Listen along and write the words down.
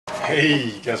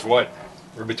Hey, guess what?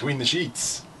 We're between the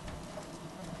sheets.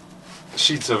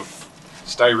 Sheets of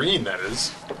styrene, that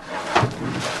is.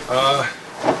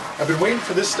 I've been waiting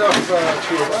for this stuff to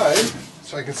arrive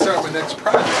so I can start my next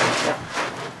project.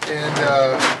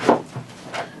 And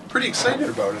pretty excited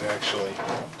about it, actually.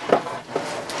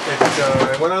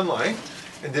 I went online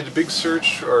and did a big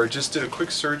search, or just did a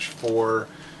quick search for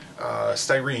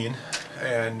styrene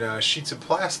and sheets of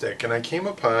plastic, and I came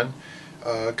upon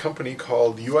a company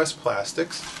called US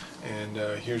Plastics, and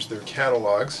here's their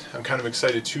catalogs. I'm kind of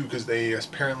excited too because they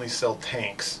apparently sell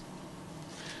tanks.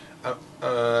 I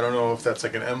don't know if that's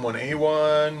like an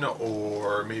M1A1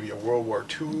 or maybe a World War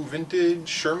II vintage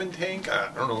Sherman tank.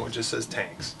 I don't know, it just says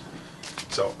tanks.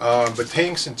 So, but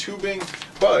tanks and tubing,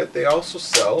 but they also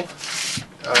sell,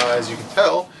 as you can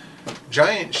tell,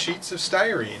 giant sheets of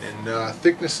styrene and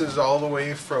thicknesses all the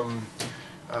way from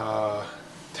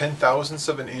 0.010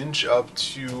 of an inch up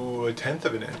to 1/10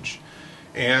 of an inch.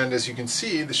 And as you can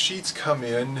see, the sheets come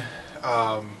in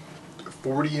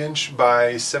 40 inch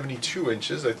by 72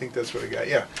 inches. I think that's what I got.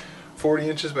 Yeah, 40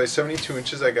 inches by 72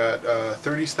 inches. I got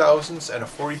 30 thousandths and a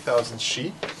 40 thousandths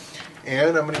sheet.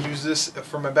 And I'm going to use this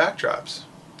for my backdrops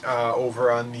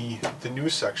over on the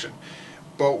news section.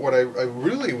 But what I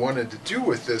really wanted to do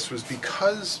with this was,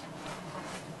 because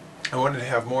I wanted to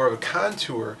have more of a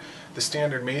contour, the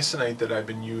standard masonite that I've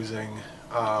been using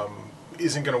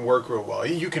isn't going to work real well.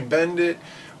 You can bend it,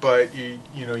 but you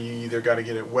either got to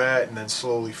get it wet and then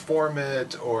slowly form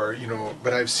it, or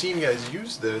but I've seen guys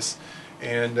use this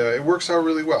and it works out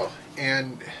really well.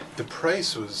 And the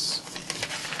price was,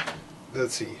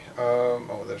 let's see,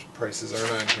 oh, there's prices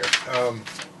aren't on here,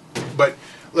 but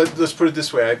let's put it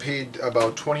this way: I paid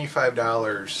about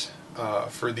 $25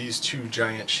 for these two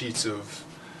giant sheets of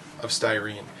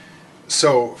styrene.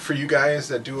 So for you guys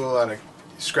that do a lot of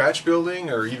scratch building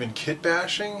or even kit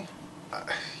bashing,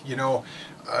 now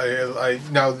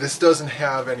this doesn't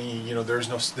have any, there's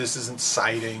no, this isn't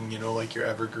siding, like your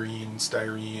evergreen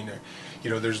styrene,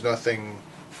 or, there's nothing,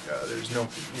 there's no,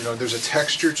 there's a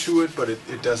texture to it, but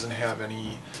it doesn't have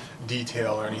any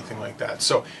detail or anything like that.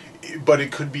 So, but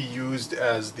it could be used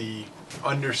as the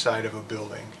underside of a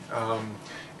building.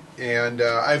 And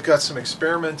I've got some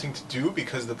experimenting to do,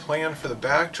 because the plan for the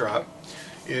backdrop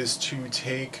is to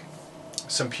take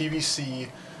some PVC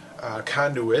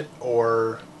conduit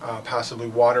or possibly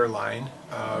water line,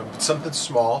 something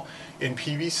small in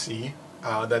PVC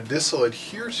that this will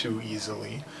adhere to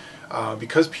easily.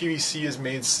 Because PVC is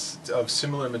made of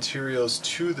similar materials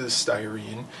to the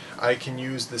styrene, I can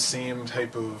use the same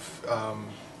type of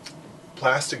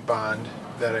plastic bond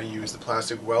that I use, the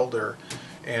plastic welder,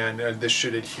 and this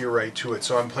should adhere right to it.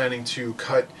 So I'm planning to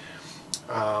cut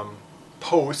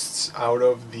posts out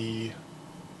of the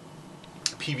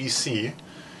PVC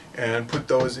and put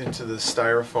those into the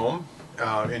styrofoam,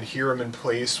 and adhere them in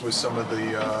place with some of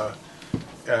the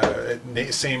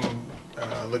same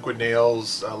liquid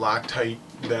nails, Loctite,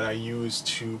 that I use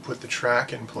to put the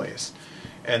track in place.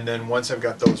 And then once I've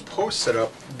got those posts set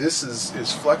up, this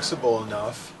is flexible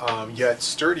enough, yet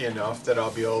sturdy enough, that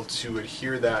I'll be able to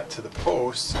adhere that to the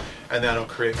posts, and that'll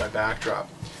create my backdrop.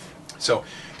 So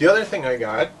the other thing I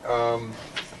got,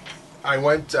 I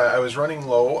was running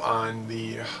low on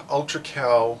the Ultra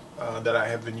Cal that I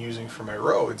have been using for my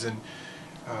roads, and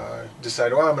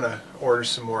decided, well, I'm going to order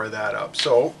some more of that up.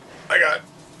 So I got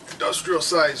industrial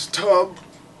sized tub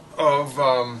of,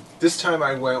 this time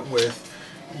I went with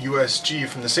USG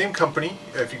from the same company.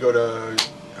 If you go to,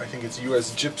 I think it's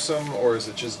US Gypsum, or is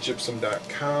it just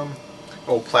gypsum.com?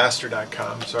 Oh,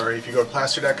 plaster.com, sorry. If you go to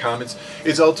plaster.com,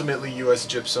 it's ultimately US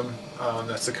Gypsum,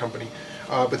 that's the company.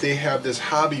 But they have this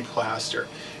Hobby Plaster,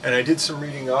 and I did some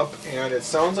reading up, and it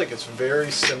sounds like it's very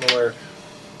similar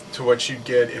to what you'd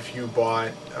get if you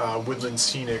bought Woodland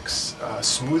Scenics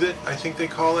Smooth It, I think they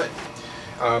call it.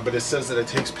 But it says that it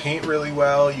takes paint really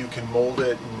well, you can mold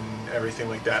it and everything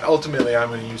like that. Ultimately, I'm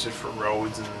going to use it for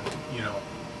roads and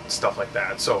stuff like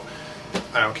that. So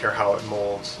I don't care how it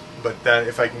molds, but that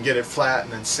if I can get it flat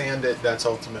and then sand it, that's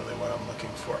ultimately what I'm looking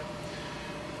for.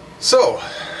 So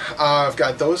I've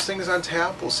got those things on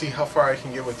tap. We'll see how far I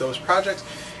can get with those projects.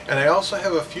 And I also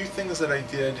have a few things that I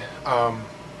did.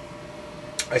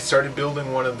 I started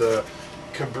building one of the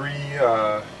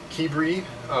Kibri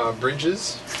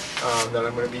bridges that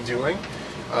I'm going to be doing.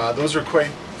 Those are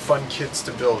quite fun kits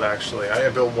to build, actually. I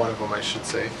built one of them, I should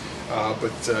say.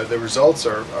 But the results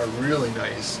are really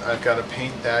nice. I've got to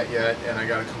paint that yet, and I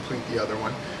got to complete the other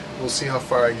one. We'll see how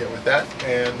far I get with that.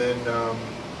 And then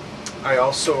I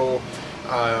also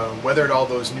weathered all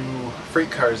those new freight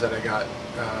cars that I got,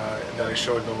 that I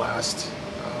showed in the last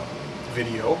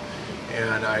video,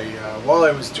 And while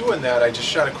I was doing that, I just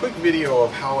shot a quick video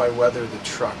of how I weather the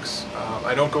trucks.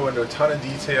 I don't go into a ton of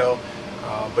detail,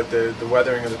 but the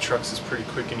weathering of the trucks is pretty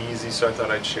quick and easy, so I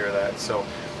thought I'd share that. So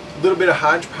a little bit of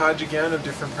hodgepodge again of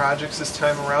different projects this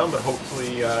time around, but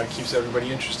hopefully keeps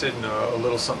everybody interested and a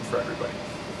little something for everybody.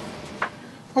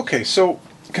 Okay, so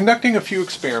conducting a few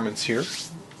experiments here.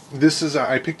 This is,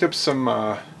 I picked up some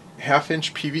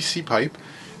half-inch PVC pipe.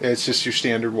 It's just your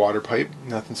standard water pipe,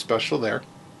 nothing special there.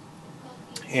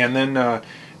 And then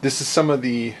this is some of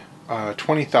the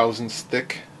 20 thousandths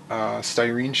thick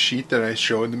styrene sheet that I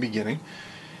showed in the beginning.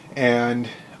 And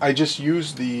I just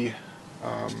used the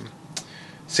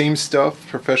same stuff,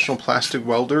 professional plastic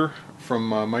welder from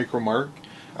Micromark.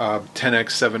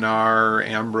 10X7R,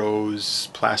 Ambrose,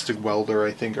 plastic welder,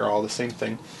 I think are all the same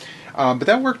thing. But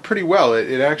that worked pretty well.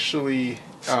 It actually,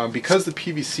 because the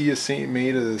PVC is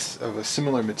made of a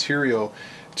similar material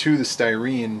to the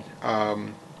styrene,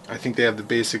 I think they have the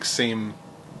basic same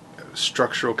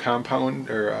structural compound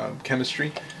or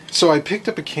chemistry. So I picked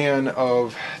up a can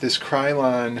of this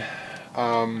Krylon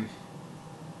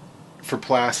for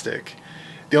plastic.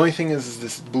 The only thing is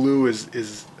this blue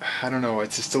is I don't know,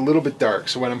 it's just a little bit dark.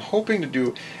 So what I'm hoping to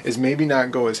do is maybe not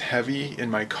go as heavy in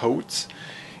my coats,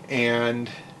 and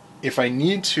if I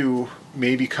need to,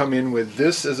 maybe come in with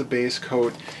this as a base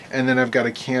coat, and then I've got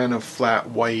a can of flat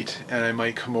white, and I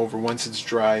might come over, once it's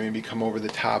dry, maybe come over the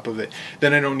top of it.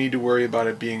 Then I don't need to worry about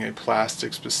it being a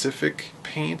plastic specific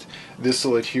paint. This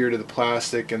will adhere to the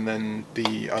plastic, and then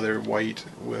the other white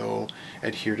will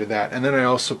adhere to that. And then I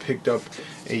also picked up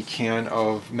a can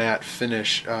of matte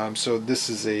finish. So this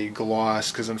is a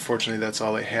gloss, because unfortunately that's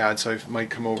all I had, so I might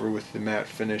come over with the matte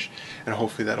finish, and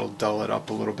hopefully that'll dull it up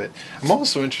a little bit. I'm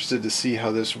also interested to see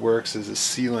how this works as a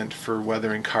sealant for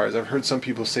weathering cars. I've heard some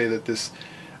people say that this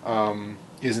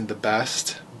isn't the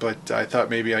best, but I thought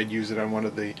maybe I'd use it on one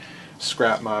of the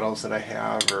scrap models that I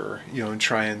have, or and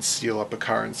try and seal up a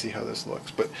car and see how this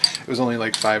looks. But it was only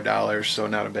like $5, so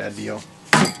not a bad deal.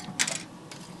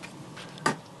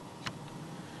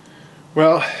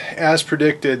 Well, as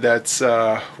predicted, that's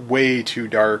way too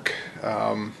dark.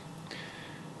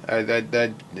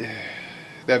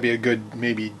 That'd be a good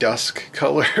maybe dusk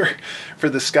color for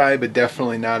the sky, but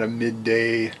definitely not a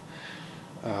midday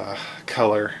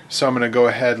color. So I'm going to go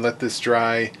ahead, let this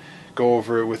dry, go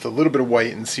over it with a little bit of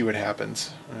white and see what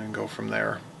happens, and go from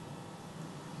there.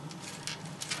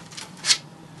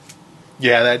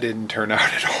 Yeah, that didn't turn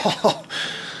out at all.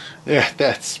 Yeah,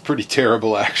 that's pretty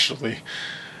terrible actually.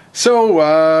 So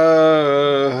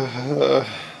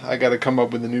I got to come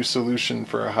up with a new solution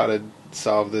for how to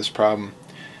solve this problem.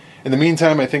 In the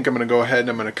meantime, I think I'm going to go ahead and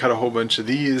I'm going to cut a whole bunch of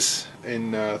these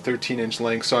in 13-inch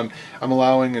length. So I'm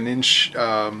allowing an inch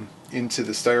into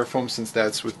the styrofoam, since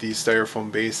that's what these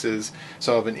styrofoam base is.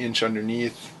 So I'll have an inch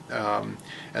underneath, and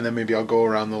then maybe I'll go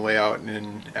around the layout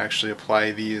and actually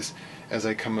apply these as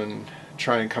I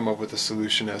try and come up with a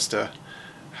solution as to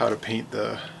how to paint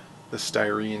the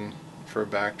styrene for a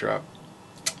backdrop.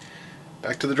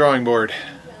 Back to the drawing board.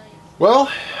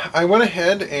 Well, I went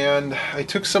ahead and I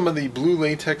took some of the blue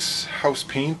latex house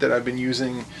paint that I've been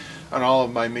using on all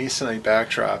of my masonite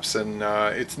backdrops, and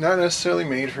it's not necessarily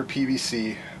made for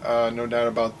PVC, no doubt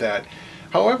about that.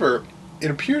 However, it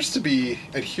appears to be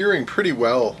adhering pretty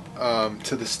well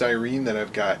to the styrene that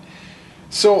I've got.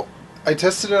 So I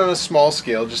tested it on a small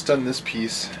scale, just on this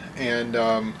piece, and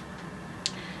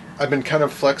I've been kind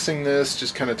of flexing this,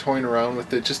 just kind of toying around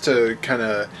with it, just to kind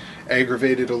of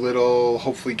aggravate it a little,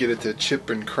 hopefully get it to chip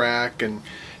and crack. And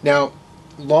now,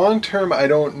 long term, I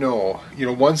don't know.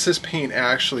 Once this paint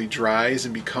actually dries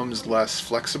and becomes less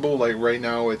flexible, like right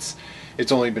now, it's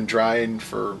only been drying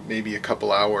for maybe a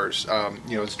couple hours.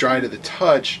 It's dry to the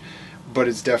touch, but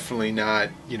it's definitely not.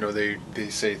 They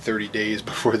say 30 days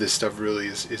before this stuff really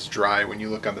is dry when you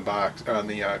look on the box, on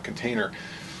the container.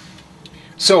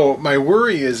 So my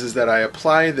worry is that I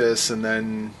apply this, and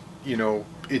then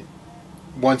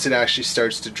once it actually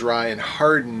starts to dry and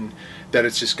harden, that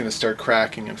it's just going to start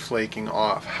cracking and flaking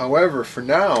off. However, for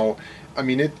now, I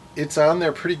mean it's on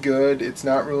there pretty good. It's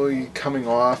not really coming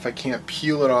off. I can't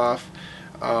peel it off.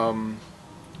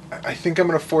 I think I'm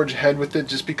going to forge ahead with it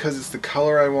just because it's the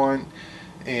color I want.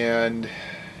 And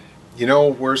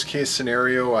worst case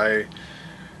scenario, I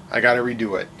got to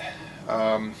redo it.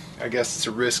 I guess it's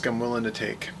a risk I'm willing to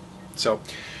take. So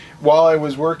while I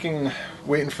was waiting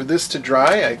for this to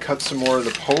dry, I cut some more of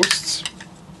the posts.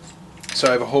 So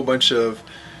I have a whole bunch of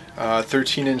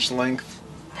 13-inch length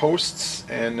posts,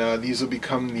 and these will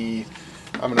become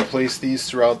I'm going to place these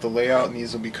throughout the layout, and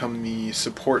these will become the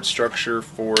support structure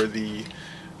for the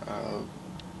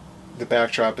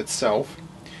backdrop itself.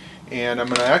 And I'm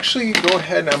going to actually go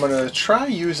ahead and I'm going to try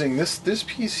using this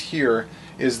piece here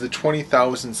is the 20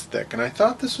 thousandths thick, and I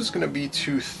thought this was going to be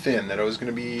too thin, that it was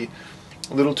going to be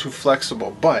a little too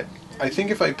flexible, but I think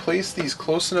if I place these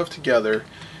close enough together,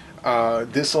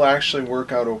 this will actually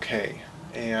work out okay.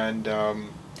 And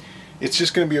it's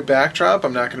just going to be a backdrop.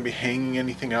 I'm not going to be hanging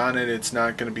anything on it. It's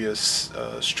not going to be a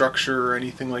structure or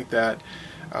anything like that.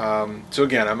 So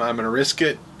again, I'm going to risk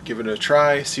it, give it a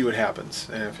try, see what happens.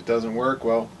 And if it doesn't work,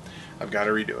 well, I've got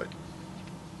to redo it.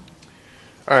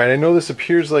 Alright, I know this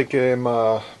appears like I'm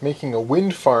making a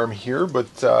wind farm here,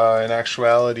 but in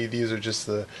actuality these are just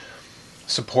the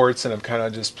supports, and I've kind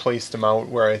of just placed them out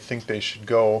where I think they should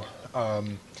go.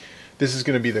 This is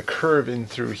going to be the curve in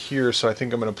through here, so I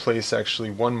think I'm going to place actually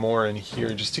one more in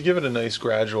here just to give it a nice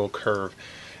gradual curve.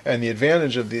 And the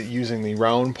advantage of using the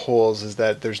round poles is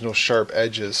that there's no sharp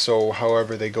edges, so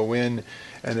however they go in,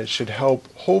 and it should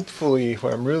help, hopefully,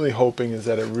 what I'm really hoping is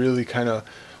that it really kind of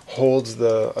holds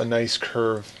a nice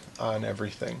curve on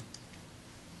everything.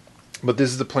 But this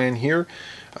is the plan here.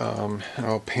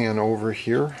 I'll pan over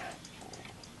here.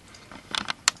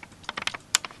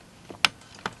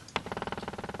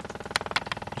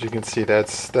 As you can see,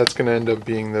 that's going to end up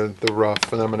being the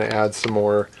rough, and I'm going to add some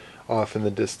more off in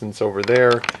the distance over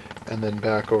there, and then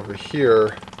back over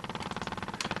here.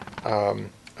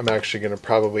 I'm actually going to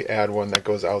probably add one that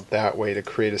goes out that way to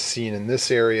create a scene in this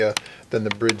area, then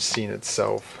the bridge scene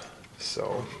itself.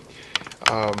 So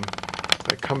I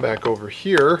come back over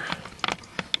here.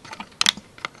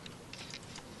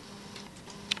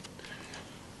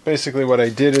 Basically what I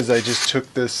did is I just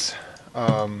took this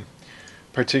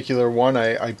particular one,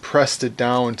 I pressed it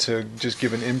down to just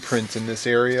give an imprint in this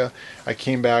area. I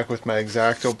came back with my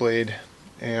X-Acto blade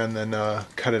and then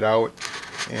cut it out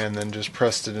and then just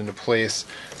pressed it into place,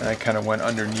 and I kind of went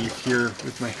underneath here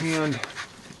with my hand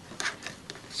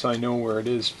so I know where it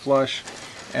is flush.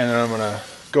 And then I'm going to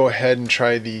go ahead and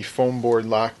try the foam board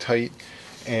Loctite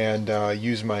and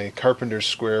use my carpenter's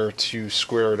square to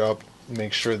square it up,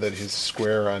 make sure that he's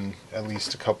square on at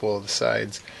least a couple of the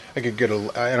sides. I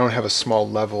don't have a small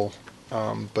level,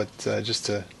 but just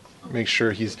to make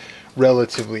sure he's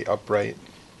relatively upright.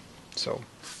 So,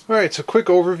 alright, so quick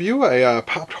overview. I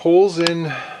popped holes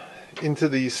into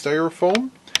the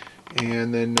styrofoam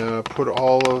and then put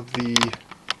all of the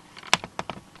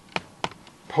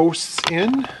posts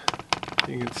in.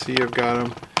 You can see I've got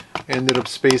them. Ended up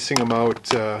spacing them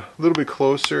out a little bit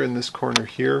closer in this corner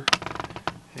here,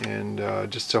 and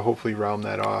just to hopefully round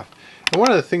that off. And one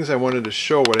of the things I wanted to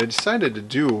show, what I decided to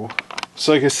do,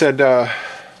 so like I said,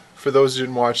 for those who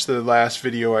didn't watch the last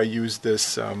video, I used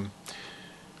this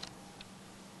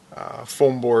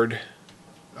foam board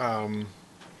from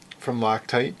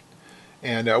Loctite.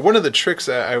 And one of the tricks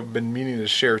that I've been meaning to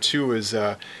share too is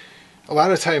a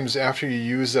lot of times after you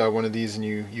use one of these and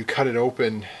you cut it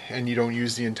open and you don't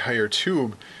use the entire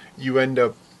tube, you end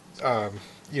up,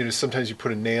 sometimes you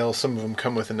put a nail, some of them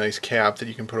come with a nice cap that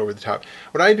you can put over the top.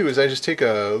 What I do is I just take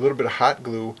a little bit of hot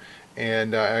glue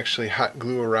and actually hot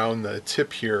glue around the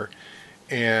tip here,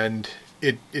 and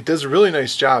it does a really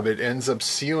nice job. It ends up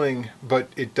sealing,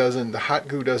 but the hot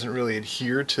glue doesn't really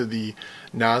adhere to the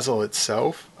nozzle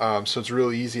itself, so it's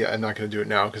really easy. I'm not going to do it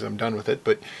now because I'm done with it,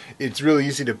 but it's really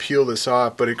easy to peel this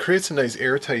off, but it creates a nice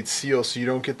airtight seal so you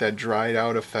don't get that dried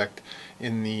out effect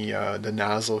in the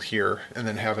nozzle here and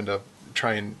then having to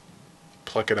try and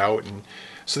pluck it out. And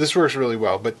so this works really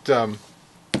well. But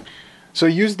so I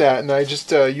used that, and I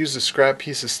just used a scrap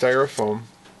piece of styrofoam,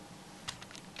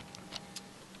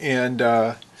 and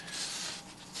trying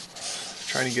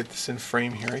to get this in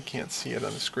frame here. I can't see it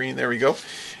on the screen. There we go.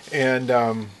 And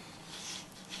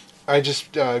I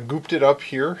just gooped it up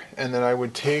here, and then I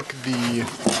would take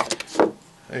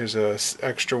there's a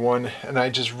extra one, and I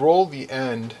just roll the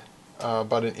end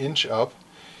about an inch up,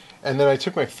 and then I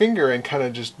took my finger and kind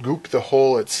of just gooped the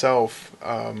hole itself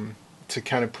to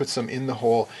kind of put some in the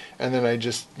hole, and then I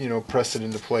just press it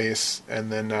into place,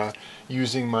 and then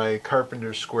using my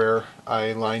carpenter's square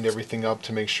I lined everything up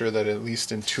to make sure that at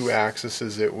least in 2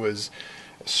 axes it was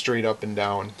straight up and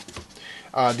down.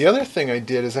 The other thing I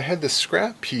did is I had this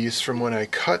scrap piece from when I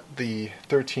cut the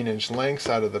 13-inch lengths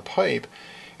out of the pipe,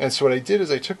 and so what I did is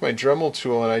I took my Dremel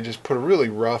tool and I just put a really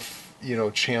rough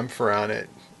chamfer on it.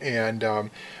 And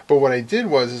but what I did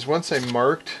was once I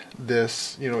marked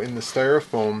this in the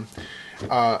styrofoam,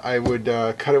 I would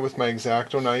cut it with my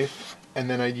X-Acto knife, and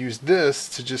then I'd use this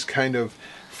to just kind of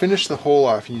finish the hole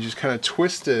off, and you just kind of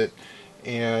twist it,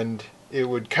 and it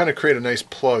would kind of create a nice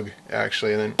plug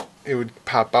actually, and then it would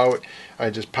pop out.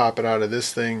 I'd just pop it out of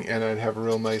this thing, and I'd have a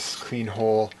real nice clean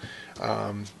hole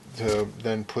to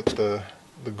then put the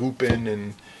goop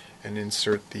in and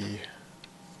insert the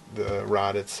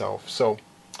rod itself. So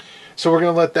we're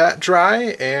going to let that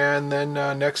dry, and then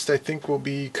next I think we'll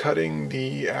be cutting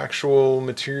the actual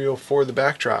material for the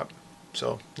backdrop.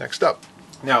 So next up.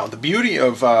 Now the beauty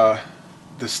of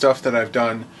the stuff that I've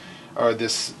done, or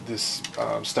this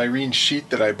styrene sheet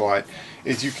that I bought,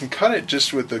 is you can cut it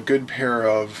just with a good pair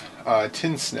of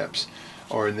tin snips,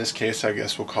 or in this case I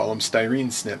guess we'll call them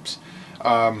styrene snips.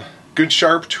 Good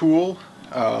sharp tool,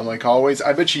 like always.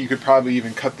 I bet you could probably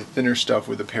even cut the thinner stuff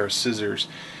with a pair of scissors.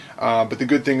 But the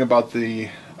good thing about the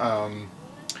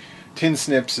tin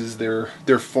snips is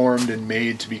they're formed and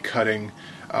made to be cutting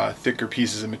thicker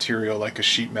pieces of material like a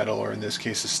sheet metal, or in this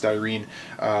case a styrene.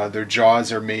 Their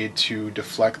jaws are made to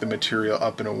deflect the material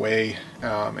up and away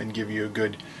and give you a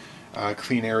good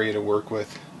clean area to work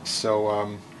with. So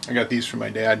I got these from my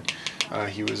dad.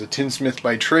 He was a tinsmith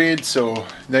by trade, so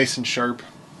nice and sharp,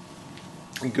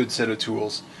 a good set of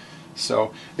tools.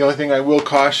 So the only thing I will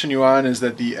caution you on is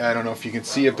that I don't know if you can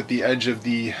see it, but the edge of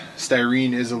the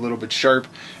styrene is a little bit sharp,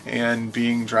 and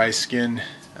being dry skin,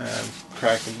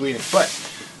 cracked and bleeding. But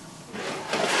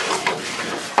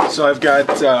so I've got,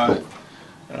 I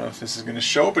don't know if this is going to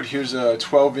show, but here's a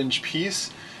 12-inch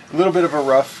piece. A little bit of a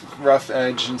rough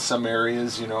edge in some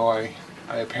areas. You know, I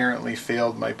apparently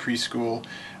failed my preschool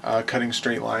cutting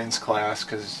straight lines class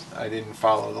because I didn't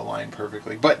follow the line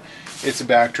perfectly. But it's a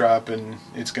backdrop, and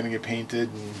it's going to get painted,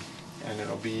 and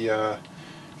it'll be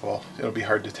well, it'll be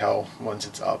hard to tell once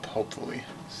it's up, hopefully.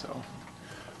 So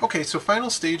okay, so final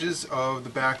stages of the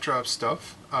backdrop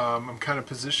stuff. I'm kind of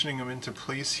positioning them into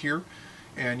place here,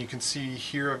 and you can see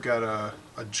here I've got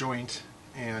a joint,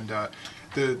 and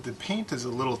the paint is a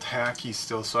little tacky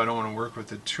still, so I don't want to work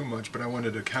with it too much, but I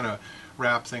wanted to kind of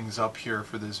wrap things up here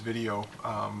for this video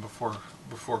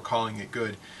before calling it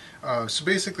good. So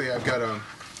basically I've got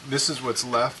this is what's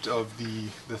left of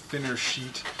the thinner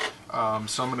sheet,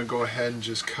 so I'm going to go ahead and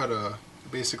just cut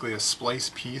basically a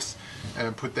splice piece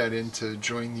and put that in to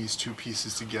join these two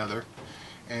pieces together.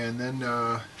 And then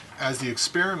as the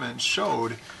experiment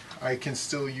showed, I can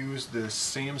still use this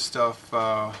same stuff,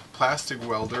 plastic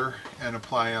welder, and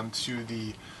apply them to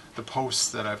the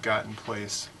posts that I've got in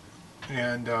place.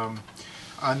 And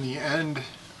on the end,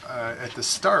 at the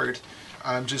start,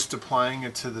 I'm just applying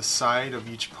it to the side of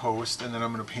each post, and then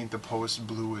I'm going to paint the post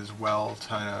blue as well,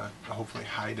 trying to hopefully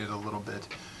hide it a little bit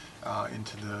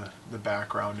into the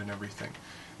background and everything.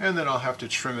 And then I'll have to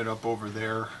trim it up over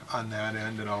there on that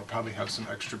end, and I'll probably have some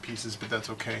extra pieces, but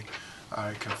that's okay.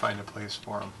 I can find a place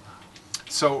for them.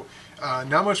 So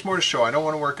not much more to show. I don't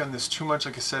want to work on this too much.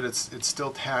 Like I said, it's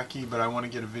still tacky, but I want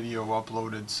to get a video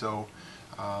uploaded. So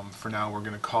for now, we're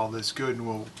going to call this good, and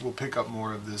we'll pick up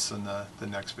more of this in the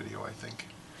next video, I think.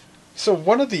 So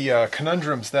one of the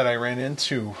conundrums that I ran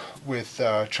into with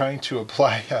trying to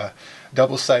apply a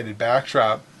double-sided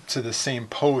backdrop to the same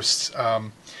posts,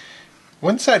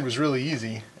 one side was really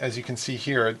easy. As you can see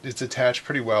here, it's attached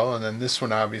pretty well, and then this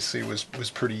one obviously was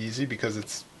pretty easy because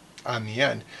it's on the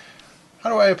end. How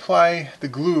do I apply the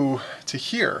glue to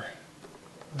here?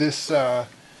 This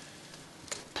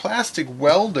plastic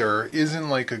welder isn't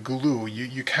like a glue.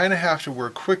 You kind of have to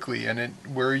work quickly, and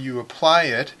where you apply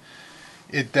it,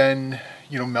 it then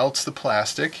melts the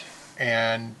plastic,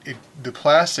 and the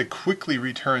plastic quickly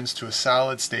returns to a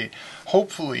solid state,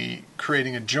 hopefully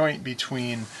creating a joint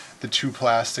between the two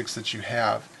plastics that you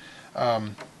have.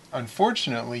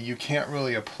 Unfortunately, you can't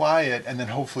really apply it and then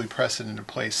hopefully press it into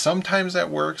place. Sometimes that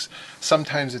works,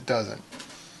 sometimes it doesn't.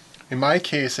 In my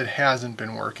case, it hasn't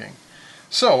been working.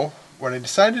 So what I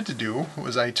decided to do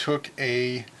was I took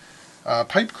a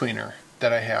pipe cleaner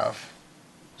that I have.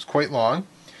 It's quite long,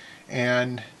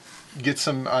 and get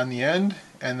some on the end,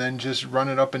 and then just run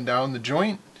it up and down the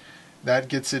joint. That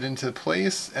gets it into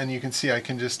place, and you can see I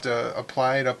can just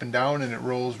apply it up and down, and it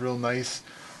rolls real nice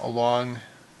along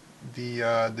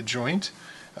the joint,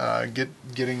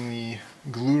 getting the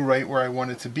glue right where I want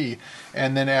it to be.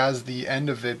 And then as the end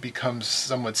of it becomes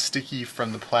somewhat sticky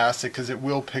from the plastic, because it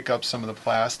will pick up some of the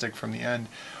plastic from the end,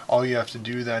 all you have to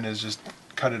do then is just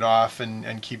cut it off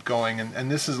and keep going.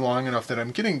 And this is long enough that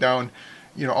I'm getting down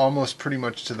almost pretty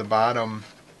much to the bottom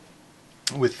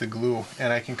with the glue,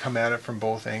 and I can come at it from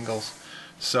both angles.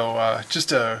 So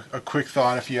just a quick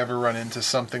thought, if you ever run into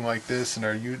something like this and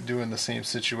are you doing the same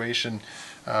situation,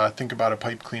 think about a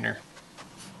pipe cleaner.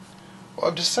 Well,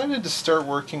 I've decided to start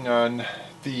working on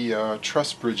the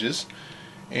truss bridges,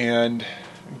 and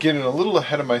getting a little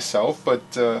ahead of myself, but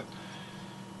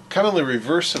kind of the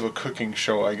reverse of a cooking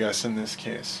show, I guess, in this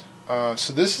case.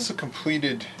 So this is a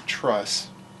completed truss.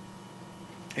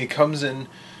 It comes in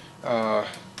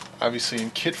obviously in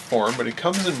kit form, but it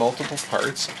comes in multiple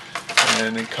parts.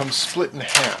 and it comes split in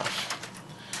half,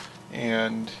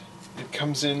 and it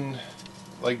comes in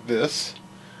like this.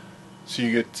 So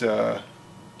you get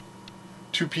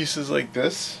two pieces like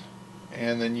this,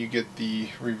 and then you get the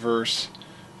reverse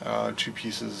two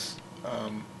pieces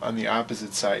on the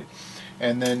opposite side.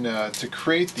 And then to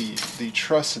create the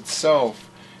truss itself,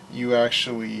 you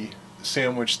actually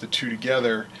sandwich the two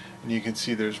together, and you can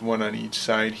see there's one on each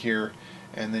side here,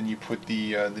 and then you put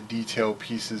the detail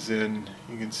pieces in.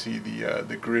 You can see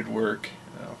the grid work.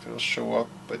 I don't know if it'll show up,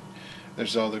 but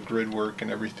there's all the grid work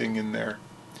and everything in there.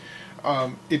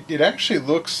 It actually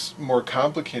looks more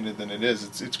complicated than it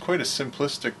is. It's quite a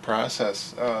simplistic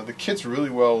process. The kit's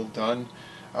really well done.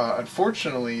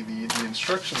 Unfortunately, the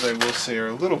instructions, I will say, are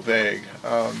a little vague.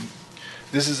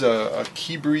 This is a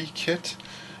Kibri kit,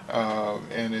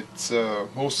 and it's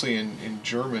mostly in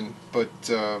German, but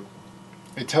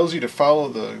it tells you to follow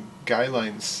the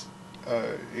guidelines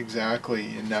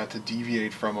exactly and not to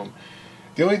deviate from them.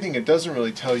 The only thing it doesn't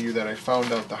really tell you, that I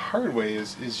found out the hard way,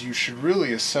 is you should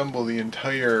really assemble the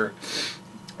entire,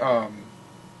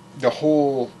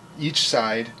 each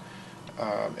side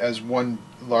as one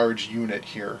large unit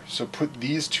here. So put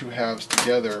these two halves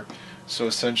together, so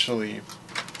essentially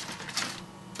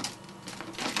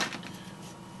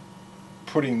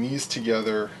putting these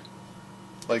together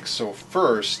like so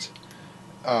first,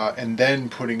 and then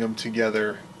putting them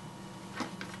together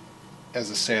as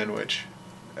a sandwich,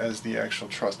 as the actual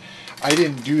truss. I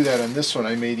didn't do that on this one.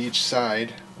 I made each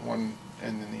side, one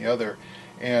and then the other,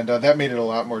 and that made it a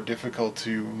lot more difficult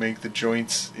to make the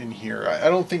joints in here. I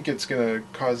don't think it's going to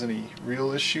cause any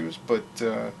real issues, but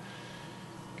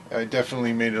I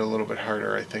definitely made it a little bit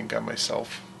harder, I think, on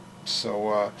myself.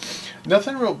 So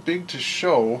nothing real big to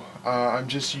show. I'm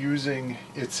just using,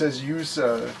 it says use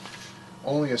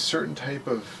only a certain type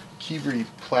of Kibri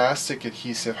plastic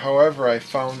adhesive. However, I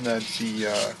found that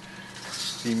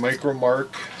the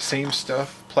Micromark same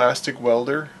stuff plastic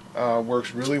welder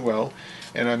works really well,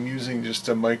 and I'm using just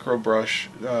a micro brush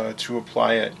to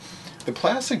apply it. The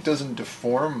plastic doesn't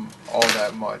deform all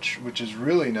that much, which is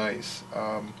really nice.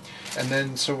 And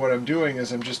then so what I'm doing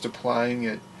is I'm just applying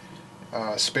it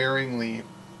sparingly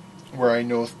where I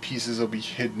know pieces will be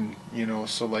hidden, you know,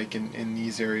 so like in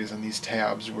these areas and these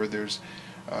tabs where there's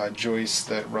joists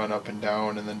that run up and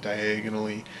down and then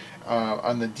diagonally.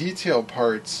 On the detail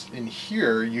parts in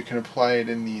here, you can apply it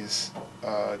in these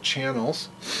channels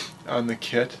on the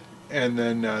kit, and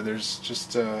then there's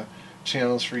just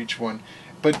channels for each one.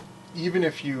 But even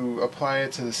if you apply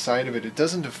it to the side of it, it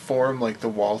doesn't deform like the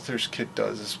Walthers kit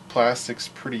does. This plastic's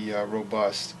pretty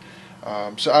robust.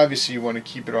 So obviously you want to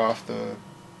keep it off the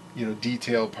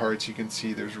detail parts. You can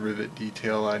see there's rivet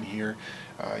detail on here.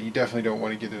 You definitely don't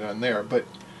want to get it on there, but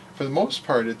for the most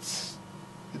part it's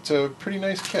a pretty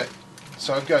nice kit.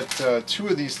 So I've got two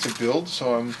of these to build,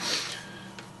 so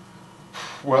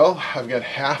I've got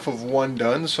half of one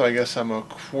done, so I guess I'm a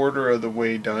quarter of the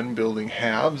way done building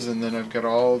halves, and then I've got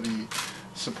all the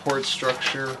support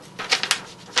structure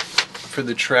for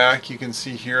the track. You can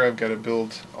see here I've got to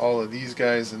build all of these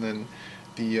guys, and then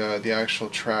the actual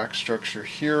track structure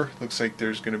here. Looks like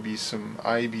there's going to be some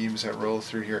I-beams that roll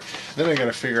through here. Then I got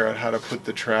to figure out how to put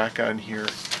the track on here.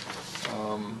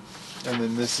 And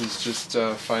then this is just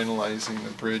finalizing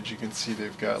the bridge. You can see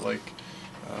they've got like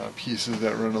pieces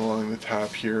that run along the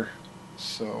top here.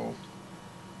 So,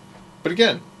 but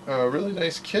again, really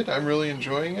nice kit. I'm really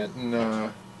enjoying it, and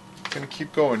going to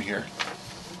keep going here.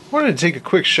 I wanted to take a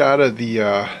quick shot of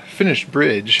the finished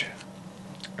bridge,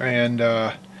 and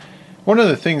one of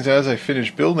the things as I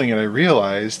finished building it, I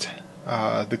realized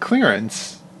the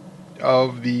clearance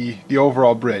of the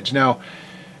overall bridge. Now,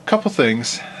 a couple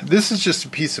things. This is just a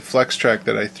piece of flex track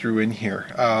that I threw in here.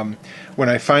 When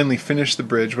I finally finish the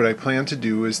bridge, what I plan to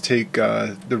do is take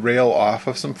the rail off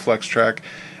of some flex track,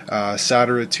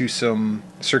 solder it to some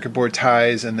circuit board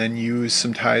ties, and then use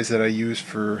some ties that I use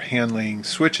for hand laying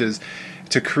switches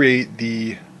to create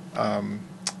the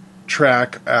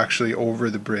track actually over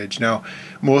the bridge. Now,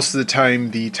 most of the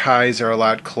time the ties are a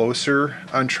lot closer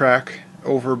on track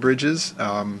over bridges,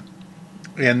 and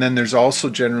then there's also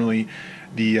generally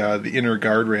the inner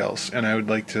guardrails, and I would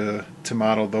like to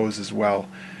model those as well.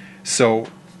 So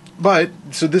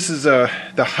this is the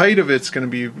height of it's going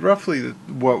to be roughly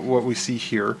what we see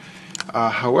here.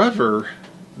 However,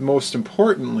 most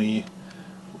importantly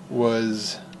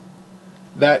was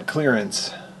that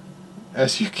clearance.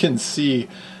 As you can see,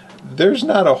 there's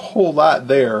not a whole lot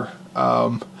there.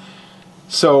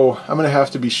 So I'm going to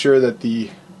have to be sure that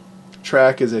the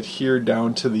track is adhered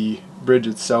down to the bridge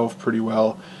itself pretty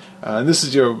well. And this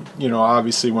is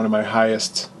obviously one of my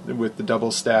highest with the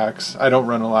double stacks. I don't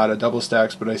run a lot of double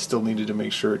stacks, but I still needed to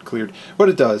make sure it cleared. But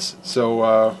it does,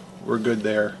 so we're good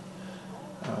there.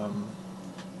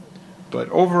 But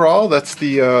overall, that's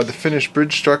the finished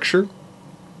bridge structure.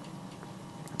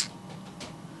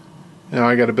 Now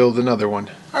I got to build another one.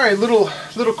 All right, little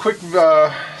quick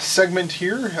segment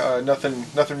here.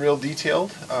 Nothing real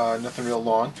detailed. Nothing real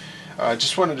long.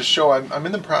 Just wanted to show I'm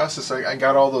in the process. I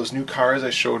got all those new cars I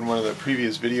showed in one of the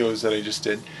previous videos that I just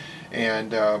did,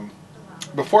 and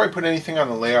before I put anything on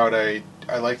the layout, I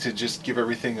like to just give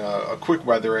everything a quick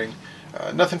weathering.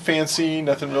 Nothing fancy,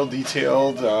 nothing real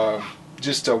detailed.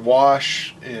 Just a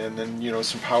wash, and then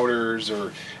some powders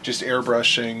or just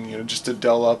airbrushing, just to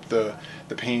dull up the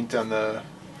paint on the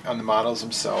models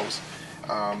themselves.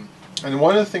 And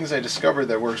one of the things I discovered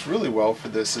that works really well for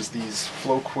this is these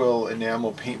Flow-Quill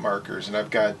enamel paint markers, and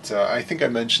I've got I think I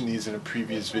mentioned these in a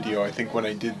previous video. I think when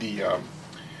I did the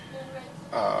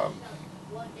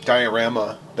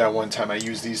diorama that one time, I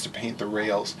used these to paint the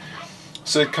rails.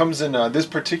 So it comes in, this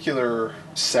particular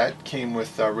set came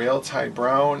with rail tie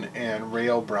brown and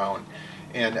rail brown,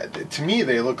 and to me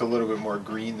they look a little bit more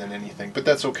green than anything, but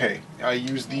that's okay. I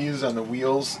use these on the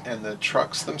wheels and the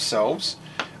trucks themselves,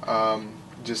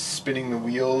 just spinning the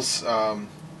wheels.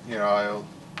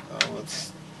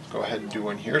 Let's go ahead and do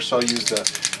one here. So I'll use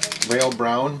the rail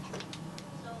brown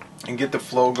and get the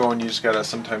flow going. You just gotta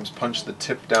sometimes punch the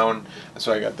tip down.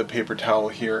 So I got the paper towel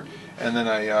here, and then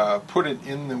I put it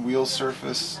in the wheel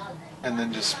surface and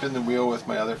then just spin the wheel with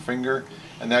my other finger,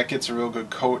 and that gets a real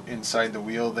good coat inside the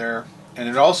wheel there, and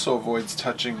it also avoids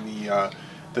touching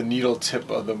the needle tip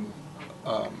of the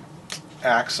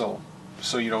axle,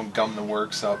 so you don't gum the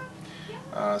works up.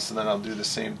 So then I'll do the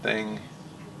same thing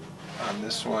on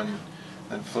this one,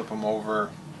 then flip them over.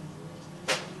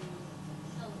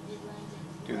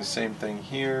 Do the same thing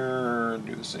here,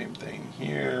 do the same thing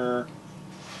here.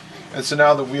 And so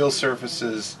now the wheel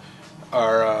surfaces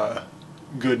are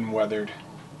good and weathered.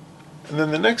 And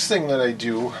then the next thing that I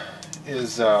do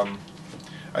is I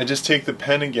just take the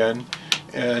pen again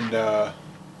and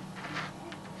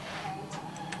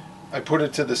I put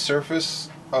it to the surface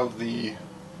of the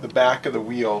back of the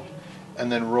wheel,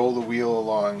 and then roll the wheel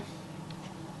along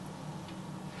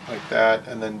like that,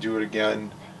 and then do it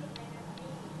again.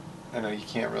 I know you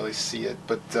can't really see it,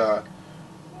 but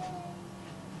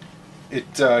it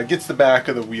gets the back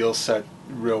of the wheel set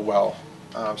real well.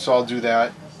 So I'll do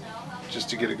that just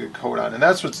to get a good coat on. And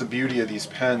that's what's the beauty of these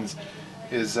pens,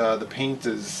 is the paint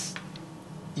is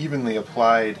evenly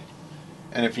applied,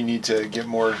 and if you need to get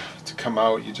more to come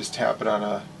out, you just tap it on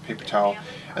a paper towel.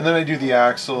 And then I do the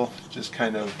axle, just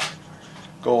kind of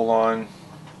go along,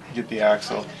 get the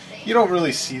axle. You don't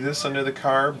really see this under the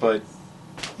car, but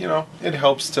it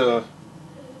helps to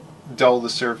dull the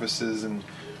surfaces, and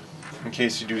in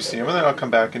case you do see them. And then I'll come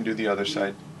back and do the other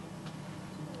side.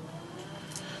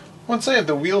 Once I have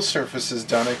the wheel surfaces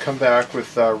done, I come back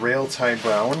with rail tie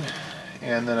brown,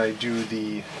 and then I do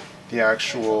the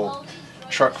actual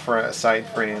truck side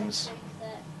frames.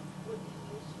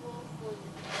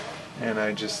 And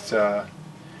I just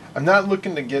I'm not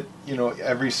looking to get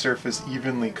every surface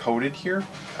evenly coated here,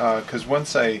 because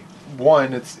once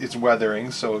it's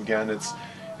weathering, so again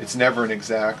it's never an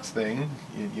exact thing.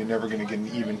 You're never going to get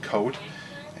an even coat.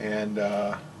 And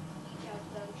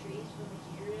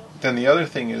then the other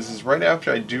thing is right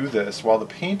after I do this, while the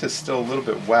paint is still a little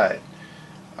bit wet,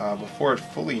 before it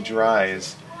fully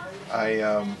dries,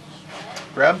 I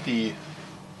grab the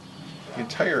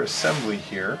entire assembly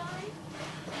here.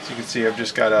 So you can see I've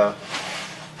just got a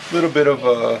little bit of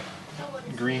a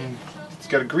green, it's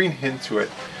got a green hint to it.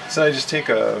 So I just take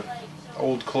a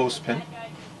old clothespin.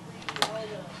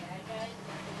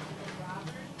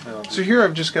 So here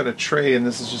I've just got a tray, and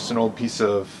this is just an old piece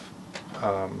of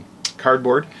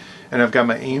cardboard, and I've got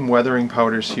my AIM weathering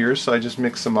powders here, so I just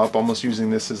mix them up, almost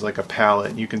using this as like a palette.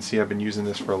 And you can see I've been using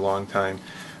this for a long time.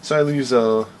 So I use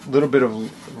a little bit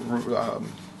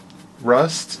of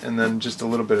rust and then just a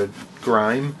little bit of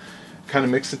grime, kind of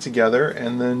mix it together,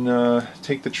 and then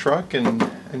take the truck and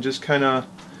just kind of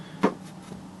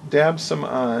dab some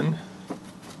on.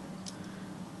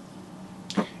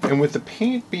 And with the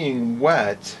paint being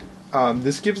wet,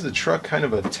 this gives the truck kind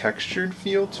of a textured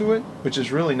feel to it, which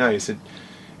is really nice.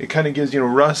 It kind of gives,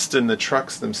 rust, and the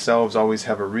trucks themselves always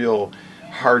have a real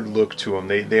hard look to them.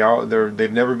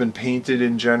 They've never been painted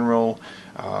in general.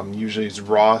 Usually it's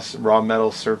raw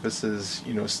metal surfaces,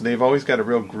 so they've always got a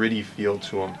real gritty feel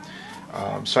to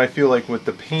them. So I feel like with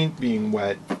the paint being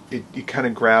wet, it kind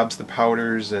of grabs the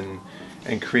powders and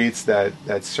creates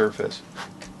that surface.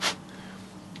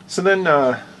 So then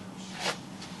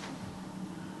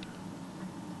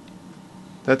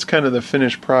that's kind of the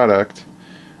finished product.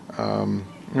 A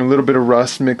little bit of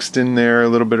rust mixed in there, a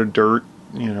little bit of dirt,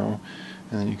 you know,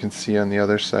 and you can see on the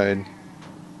other side.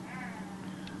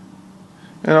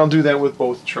 And I'll do that with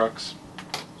both trucks.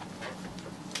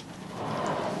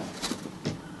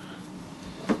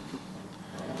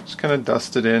 Just kind of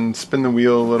dust it in, spin the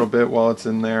wheel a little bit while it's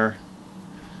in there.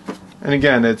 And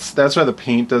again, that's why the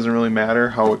paint doesn't really matter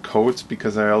how it coats,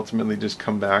 because I ultimately just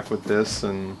come back with this,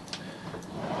 and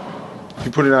if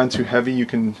you put it on too heavy, you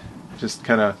can just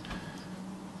kind of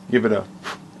give it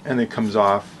and it comes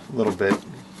off a little bit.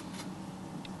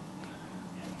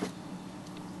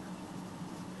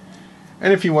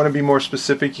 And if you want to be more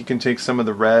specific, you can take some of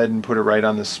the red and put it right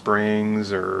on the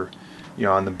springs, or you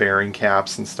know, on the bearing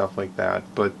caps and stuff like that.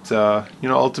 But you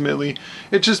know, ultimately,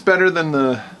 it's just better than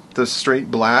the straight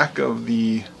black of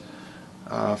the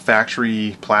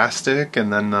factory plastic,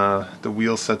 and then the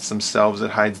wheel sets themselves,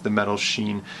 it hides the metal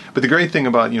sheen. But the great thing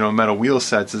about, you know, metal wheel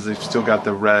sets is they've still got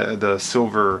the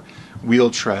silver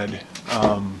wheel tread.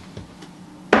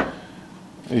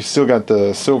 You've still got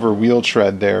the silver wheel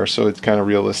tread there, so it's kind of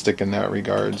realistic in that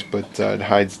regards, but it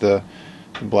hides the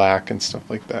black and stuff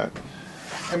like that.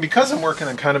 And because I'm working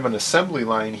on kind of an assembly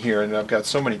line here, and I've got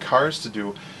so many cars to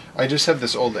do, I just have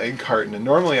this old egg carton, and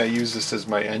normally I use this as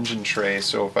my engine tray,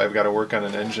 so if I've got to work on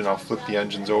an engine, I'll flip the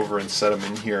engines over and set them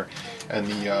in here, and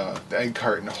the egg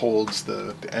carton holds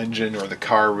the engine or the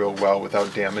car real well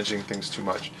without damaging things too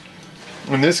much.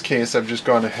 In this case, I've just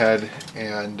gone ahead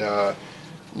and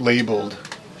labeled.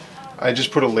 I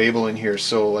just put a label in here,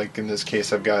 so like in this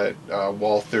case I've got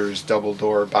Walther's double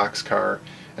door boxcar,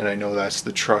 and I know that's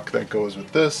the truck that goes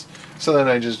with this. So then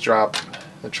I just drop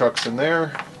the trucks in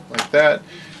there like that.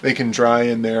 They can dry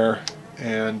in there,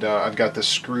 and I've got the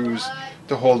screws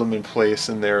to hold them in place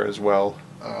in there as well.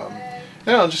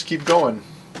 And I'll just keep going.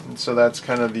 And so that's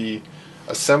kind of the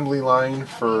assembly line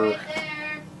for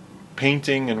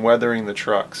painting and weathering the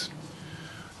trucks.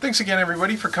 Thanks again,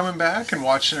 everybody, for coming back and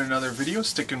watching another video,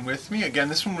 sticking with me. Again,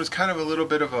 this one was kind of a little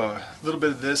bit of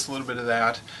this, a little bit of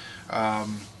that.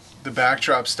 The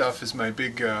backdrop stuff is my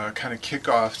big kind of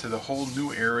kickoff to the whole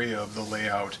new area of the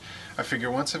layout. I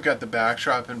figure once I've got the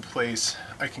backdrop in place,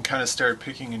 I can kind of start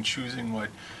picking and choosing what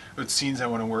scenes I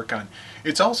want to work on.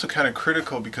 It's also kind of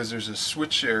critical because there's a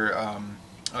switch there,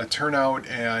 a turnout,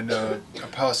 and a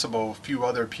possible few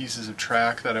other pieces of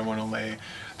track that I want to lay,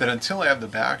 that until I have the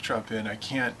backdrop in,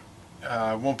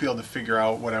 I won't be able to figure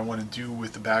out what I want to do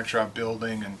with the backdrop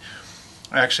building. And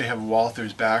I actually have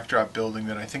Walther's backdrop building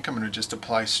that I think I'm going to just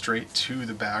apply straight to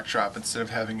the backdrop instead of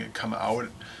having it come out.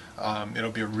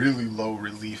 It'll be a really low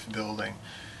relief building.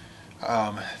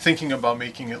 Thinking about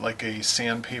making it like a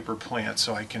sandpaper plant,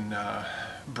 so I can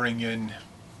bring in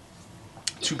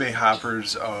 2 bay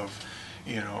hoppers of,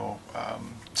 you know,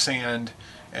 sand,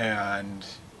 and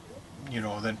you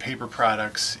know, then paper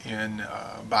products in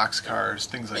box cars,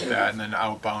 things like that, and then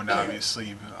outbound,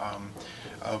 obviously,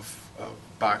 of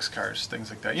box cars,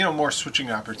 things like that. You know, more switching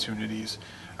opportunities.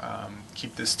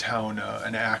 Keep this town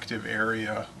an active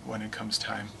area when it comes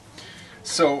time.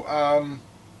 So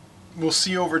we'll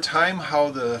see over time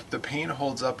how the paint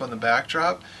holds up on the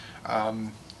backdrop.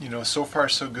 You know, so far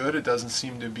so good. It doesn't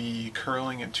seem to be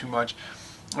curling it too much.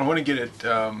 I want to get it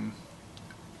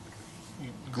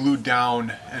glued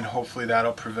down, and hopefully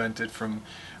that'll prevent it from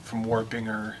warping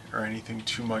or anything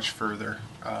too much further,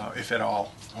 if at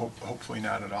all. Hopefully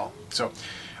not at all. So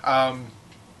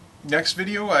next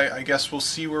video, I guess we'll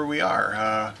see where we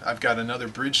are. I've got another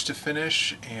bridge to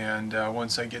finish, and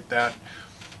once I get that,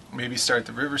 maybe start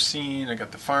the river scene. I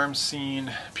got the farm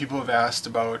scene. People have asked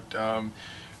about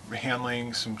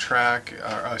handling some track,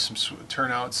 some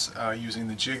turnouts using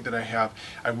the jig that I have.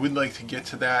 I would like to get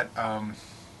to that.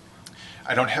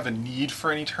 I don't have a need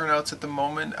for any turnouts at the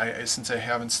moment. Since I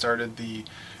haven't started the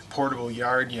portable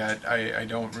yard yet, I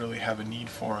don't really have a need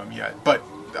for them yet. But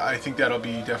I think that'll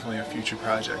be definitely a future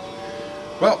project.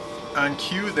 Well, on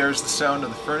cue, there's the sound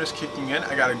of the furnace kicking in.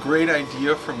 I got a great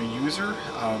idea from a user,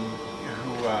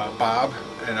 Bob,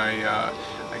 and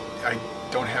I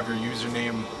don't have your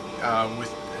username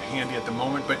handy at the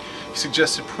moment, but he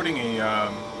suggested putting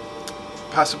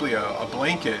possibly a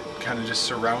blanket kind of just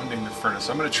surrounding the furnace.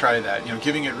 So I'm going to try that, you know,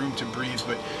 giving it room to breathe,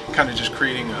 but kind of just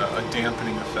creating a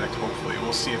dampening effect, hopefully.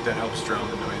 We'll see if that helps drown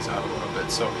the noise out a little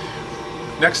bit. So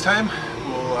next time,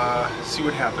 we'll see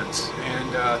what happens.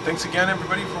 And thanks again,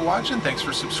 everybody, for watching. Thanks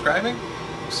for subscribing.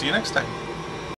 We'll see you next time.